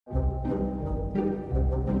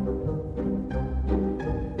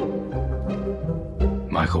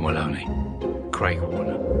Michael Maloney, Craig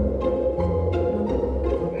Warner.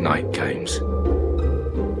 Night Games.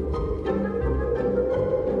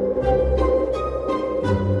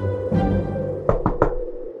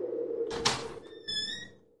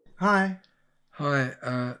 Hi.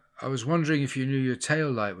 Hi, I was wondering if you knew your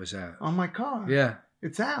tail light was out. On my car. Yeah.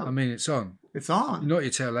 It's out. I mean, it's on. It's on. Not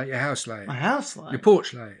your tail light, your house light. My house light. Your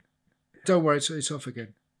porch light. Don't worry, it's off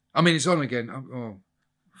again. I mean, it's on again. Oh,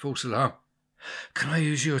 false alarm. Can I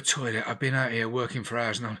use your toilet? I've been out here working for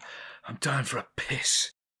hours and I'm dying for a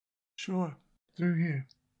piss. Sure. Through here.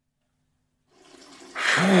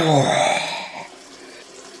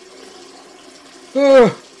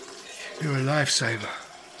 Oh, you're a lifesaver.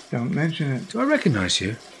 Don't mention it. Do I recognise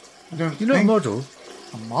you? I don't You're not a think- model.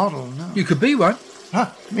 A model, no. You could be one.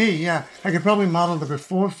 Huh, me, yeah. I could probably model the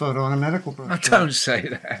before photo on a medical brochure. I don't say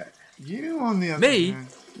that. You, on the other Me? hand.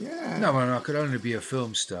 Yeah. No, I could only be a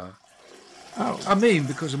film star. Oh, I mean,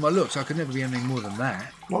 because of my looks, I could never be anything more than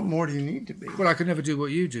that. what more do you need to be? Well, I could never do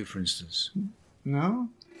what you do, for instance. No?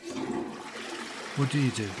 What do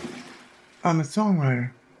you do? I'm a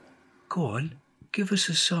songwriter. Go on, give us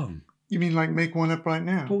a song. You mean like make one up right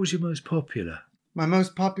now? What was your most popular? My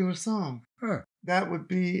most popular song. Huh. That would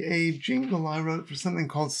be a jingle I wrote for something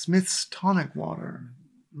called Smith's Tonic Water.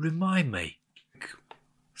 Remind me.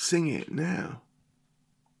 Sing it now.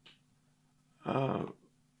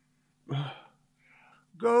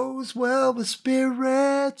 Goes well with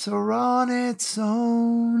spirits or on its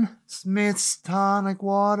own. Smith's Tonic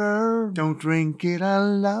Water, don't drink it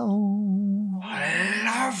alone. I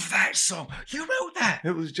love that song. You wrote that.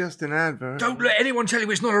 It was just an advert. Don't let anyone tell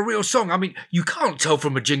you it's not a real song. I mean, you can't tell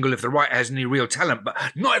from a jingle if the writer has any real talent, but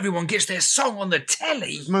not everyone gets their song on the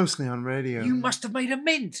telly. It's mostly on radio. You must have made a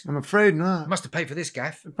mint. I'm afraid not. Must have paid for this,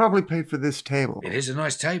 Gaff. I probably paid for this table. It is a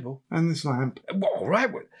nice table. And this lamp. Well, all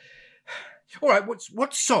right.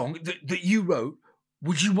 What song that you wrote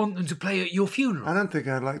would you want them to play at your funeral? I don't think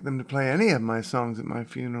I'd like them to play any of my songs at my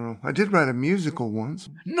funeral. I did write a musical once.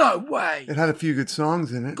 No way. It had a few good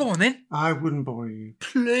songs in it. Go on then. I wouldn't bore you.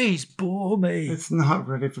 Please bore me. It's not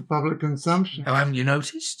ready for public consumption. Oh, haven't you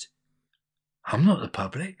noticed? I'm not the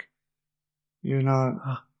public. You're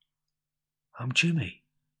not. I'm Jimmy.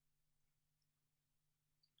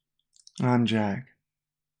 I'm Jack.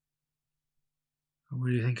 What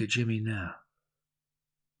do you think of Jimmy now?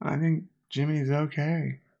 I think Jimmy's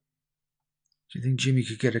okay. Do you think Jimmy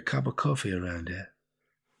could get a cup of coffee around here?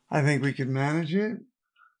 I think we could manage it.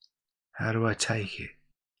 How do I take it?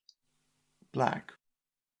 Black.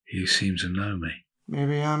 You seem to know me.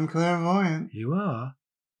 Maybe I'm clairvoyant. You are?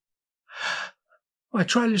 Well,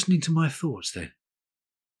 try listening to my thoughts then.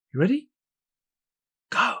 You ready?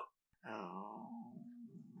 Go.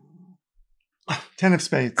 Oh, 10 of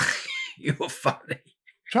spades. You're funny.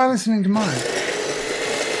 Try listening to mine.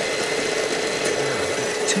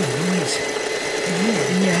 Too noisy.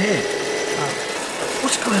 In your head.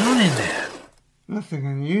 What's going on in there? Nothing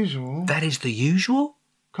unusual. That is the usual?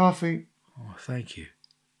 Coffee. Oh, thank you.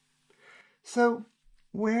 So,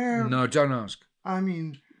 where... No, don't ask. I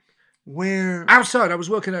mean, where... Outside. I was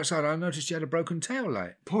working outside. I noticed you had a broken tail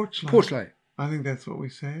light. Porch light. Porch light. I think that's what we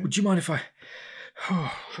say. Would you mind if I...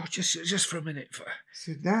 Oh, just for a minute.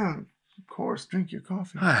 Sit down. Of course, drink your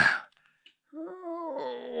coffee. I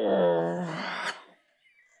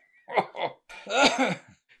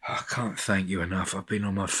can't thank you enough. I've been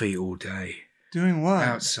on my feet all day. Doing what?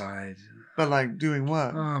 Outside. But like, doing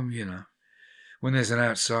what? When there's an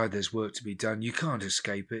outside, there's work to be done. You can't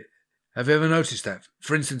escape it. Have you ever noticed that?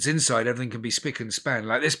 For instance, inside, everything can be spick and span,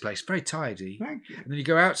 like this place, very tidy. Thank you. And then you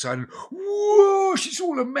go outside and, whoosh, it's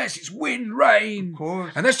all a mess. It's wind, rain. Of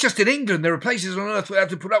course. And that's just in England. There are places on earth where they have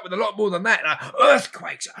to put up with a lot more than that.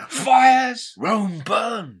 Earthquakes, fires, Rome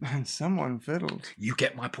burned. And someone fiddled. You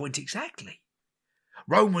get my point exactly.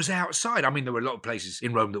 Rome was outside. I mean, there were a lot of places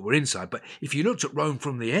in Rome that were inside, but if you looked at Rome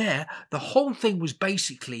from the air, the whole thing was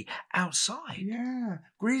basically outside. Yeah.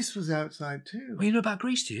 Greece was outside too. Well, you know about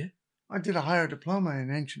Greece, do you? I did a higher diploma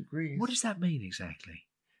in ancient Greece. What does that mean exactly?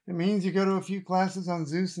 It means you go to a few classes on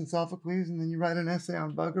Zeus and Sophocles, and then you write an essay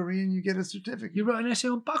on buggery, and you get a certificate. You wrote an essay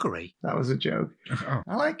on buggery? That was a joke. Oh.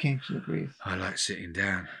 I like ancient Greece. I like sitting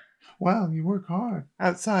down. Well, you work hard.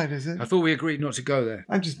 Outside, is it? I thought we agreed not to go there.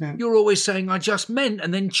 I just meant... You're always saying I just meant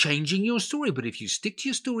and then changing your story. But if you stick to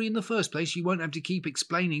your story in the first place, you won't have to keep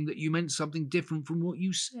explaining that you meant something different from what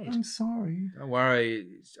you said. I'm sorry. Don't worry.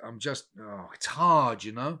 It's hard,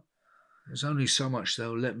 you know. There's only so much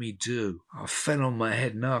they'll let me do. I fell on my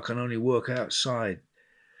head now. I can only work outside.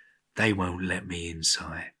 They won't let me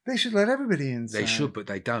inside. They should let everybody inside. They should, but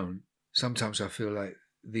they don't. Sometimes I feel like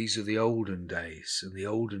these are the olden days, and the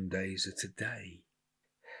olden days are today.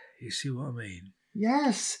 You see what I mean?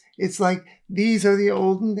 Yes, it's like these are the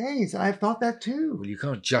olden days. I've thought that too. Well, you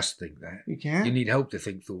can't just think that. You can't? You need help to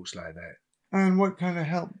think thoughts like that. And what kind of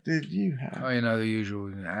help did you have? Oh, you know, the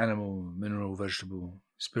usual animal, mineral, vegetable,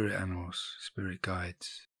 spirit animals, spirit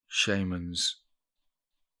guides, shamans.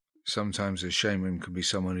 Sometimes a shaman can be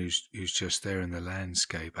someone who's just there in the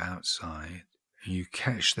landscape outside. And you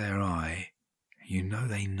catch their eye, you know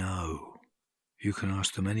they know. You can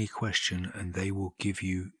ask them any question and they will give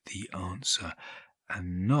you the answer.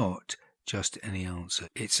 And not just any answer.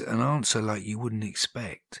 It's an answer like you wouldn't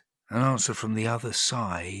expect. An answer from the other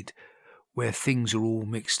side where things are all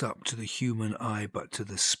mixed up to the human eye, but to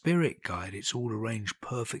the spirit guide it's all arranged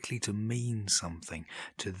perfectly to mean something.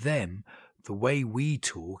 To them, the way we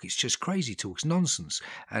talk, it's just crazy talk, it's nonsense.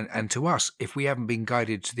 And to us, if we haven't been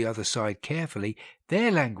guided to the other side carefully,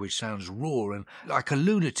 their language sounds raw and like a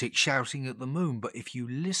lunatic shouting at the moon. But if you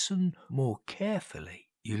listen more carefully,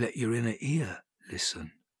 you let your inner ear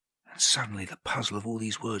listen, and suddenly the puzzle of all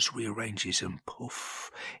these words rearranges and poof,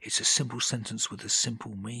 it's a simple sentence with a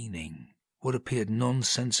simple meaning. What appeared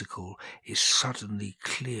nonsensical is suddenly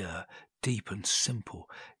clear, deep and simple.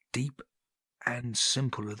 Deep and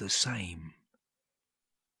simple are the same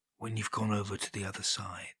when you've gone over to the other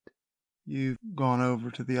side. You've gone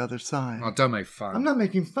over to the other side. Oh, don't make fun. I'm not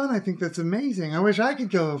making fun. I think that's amazing. I wish I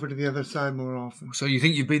could go over to the other side more often. So you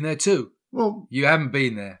think you've been there too? Well, You haven't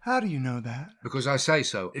been there. how do you know that? Because I say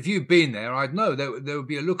so. If you'd been there, I'd know. There would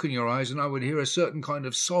be a look in your eyes and I would hear a certain kind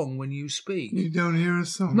of song when you speak. You don't hear a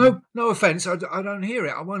song. No offence, I don't hear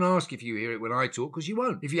it. I won't ask if you hear it when I talk, because you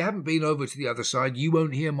won't. If you haven't been over to the other side, you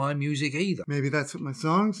won't hear my music either. Maybe that's what my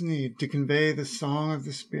songs need, to convey the song of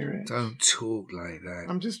the spirit. Don't talk like that.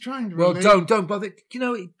 I'm just trying to Well, relate. don't bother. You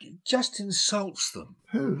know, it just insults them.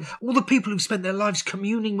 Who? All the people who've spent their lives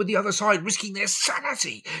communing with the other side, risking their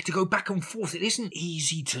sanity to go back and forth. It isn't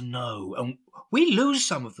easy to know. And we lose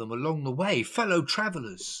some of them along the way, fellow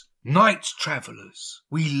travellers, night travellers.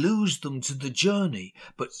 We lose them to the journey,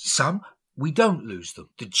 but some, we don't lose them.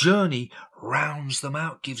 The journey rounds them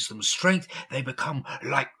out, gives them strength. They become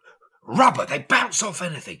like rubber. They bounce off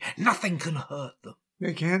anything. Nothing can hurt them.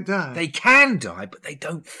 They can't die. They can die, but they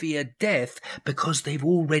don't fear death because they've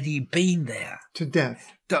already been there. To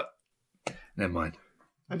death. Never mind.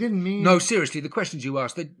 I didn't mean... No, seriously, the questions you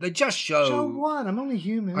asked, they just show... So what? I'm only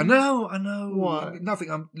human. I know. What?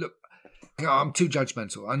 Nothing. Look, I'm too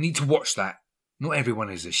judgmental. I need to watch that. Not everyone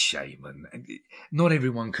is a shaman. Not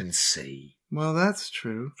everyone can see. Well, that's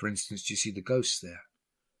true. For instance, do you see the ghosts there?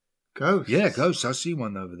 Ghosts? Yeah, ghosts. I see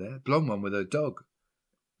one over there. Blonde one with a dog.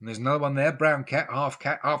 And there's another one there, brown cat, half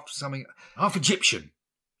something, half Egyptian.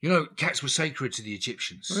 You know, cats were sacred to the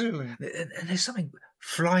Egyptians. Really? And there's something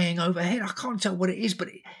flying overhead. I can't tell what it is, but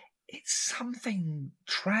it's something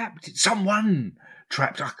trapped. It's someone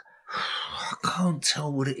trapped. I can't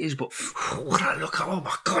tell what it is, but when I look, oh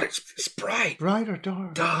my God, it's bright. Bright or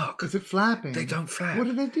dark? Dark. Is it flapping? They don't flap. What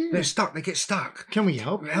do they do? They're stuck. They get stuck. Can we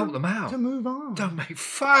help Help them out. To move on. Don't make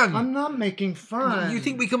fun. I'm not making fun. You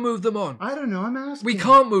think we can move them on? I don't know. I'm asking. We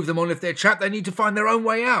can't move them on if they're trapped. They need to find their own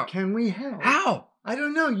way out. Can we help? How? I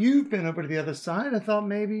don't know. You've been over to the other side. I thought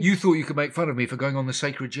maybe... You thought you could make fun of me for going on the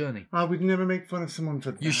sacred journey. I would never make fun of someone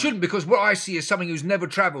for that. You shouldn't, because what I see is something who's never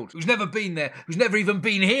travelled, who's never been there, who's never even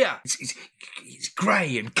been here. It's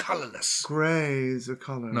grey and colourless. Grey is a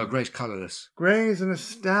colour. No, grey's colourless. Grey is an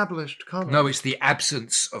established colour. No, it's the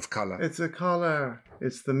absence of colour. It's a colour.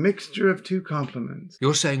 It's the mixture of two complements.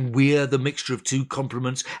 You're saying we're the mixture of two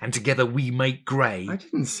complements and together we make grey? I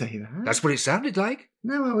didn't say that. That's what it sounded like.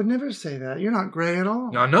 No, I would never say that. You're not grey at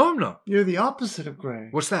all. I know I'm not. You're the opposite of grey.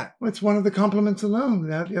 What's that? Well, it's one of the complements alone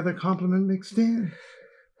without the other complement mixed in.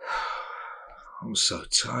 I'm so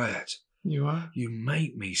tired. You are? You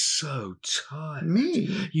make me so tired.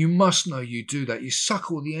 Me? You must know you do that. You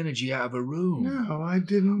suck all the energy out of a room. No, I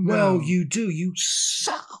didn't know. Well, you do. You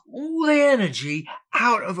suck all the energy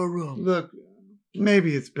out of a room. Look,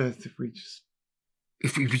 maybe it's best if we just...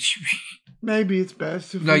 Maybe it's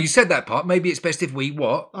best if No, we... you said that part. Maybe it's best if we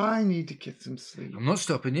what? I need to get some sleep. I'm not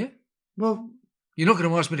stopping you. Well, You're not going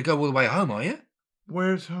to ask me to go all the way home, are you?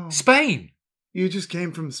 where's home? Spain. You just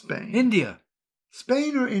came from Spain. India.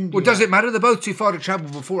 Spain or India? Well, does it matter? They're both too far to travel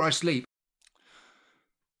before I sleep.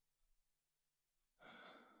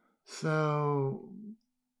 So,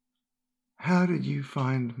 how did you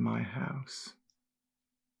find my house?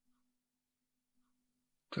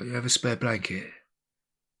 Don't you have a spare blanket?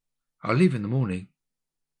 I'll leave in the morning.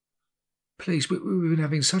 Please, we've been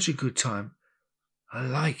having such a good time. I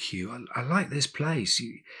like you. I like this place.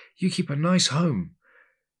 You keep a nice home.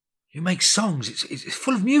 You make songs. It's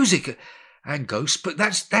full of music and ghosts, but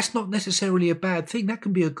that's not necessarily a bad thing. That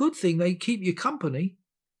can be a good thing. They keep you company.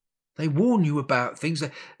 They warn you about things.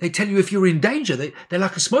 They tell you if you're in danger. They're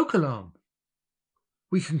like a smoke alarm.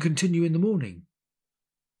 We can continue in the morning.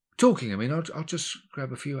 Talking, I mean, I'll just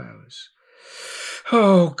grab a few hours.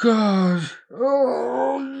 Oh, God.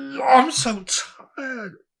 Oh, I'm so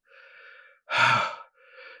tired.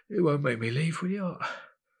 You won't make me leave, will you?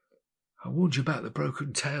 I warned you about the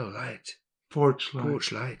broken tail light. Porch light.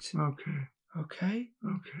 Porch light. Okay. Okay?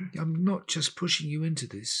 Okay. I'm not just pushing you into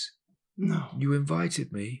this. No. You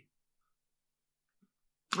invited me.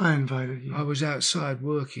 I invited you. I was outside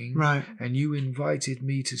working. Right. And you invited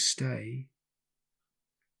me to stay.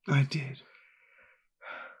 I did.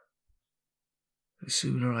 The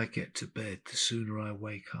sooner I get to bed, the sooner I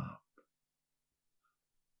wake up.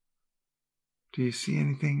 Do you see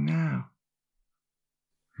anything now?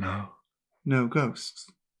 No. No ghosts.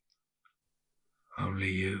 Only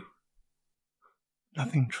you.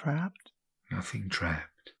 Nothing trapped? Nothing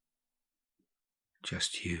trapped.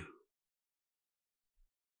 Just you.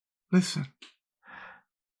 Listen.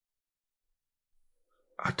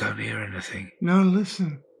 I don't hear anything. No,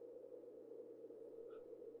 listen.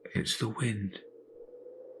 It's the wind.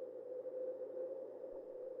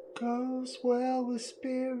 Goes well with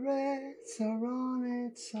spirits are on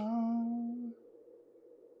its own.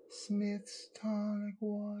 Smith's tonic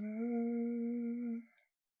water.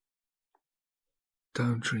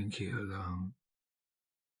 Don't drink it alone.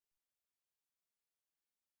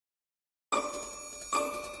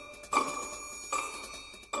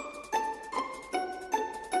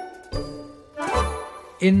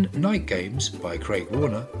 In Night Games by Craig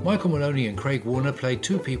Warner, Michael Maloney and Craig Warner played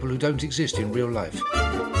two people who don't exist in real life.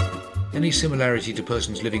 Any similarity to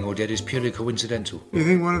persons living or dead is purely coincidental. You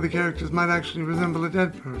think one of the characters might actually resemble a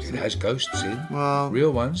dead person? It has ghosts in. Well,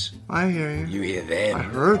 real ones. I hear you. You hear them. I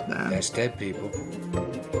heard them. That's dead people.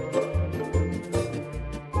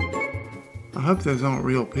 I hope those aren't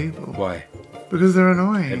real people. Why? Because they're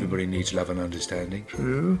annoying. Everybody needs love and understanding.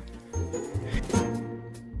 True.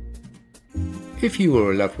 If you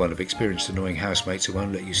or a loved one have experienced annoying housemates who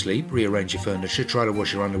won't let you sleep, rearrange your furniture, try to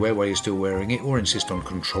wash your underwear while you're still wearing it, or insist on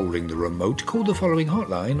controlling the remote, call the following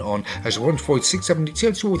hotline on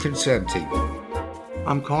 14670.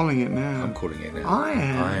 I'm calling it now. I'm calling it now. I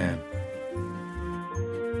am. I am.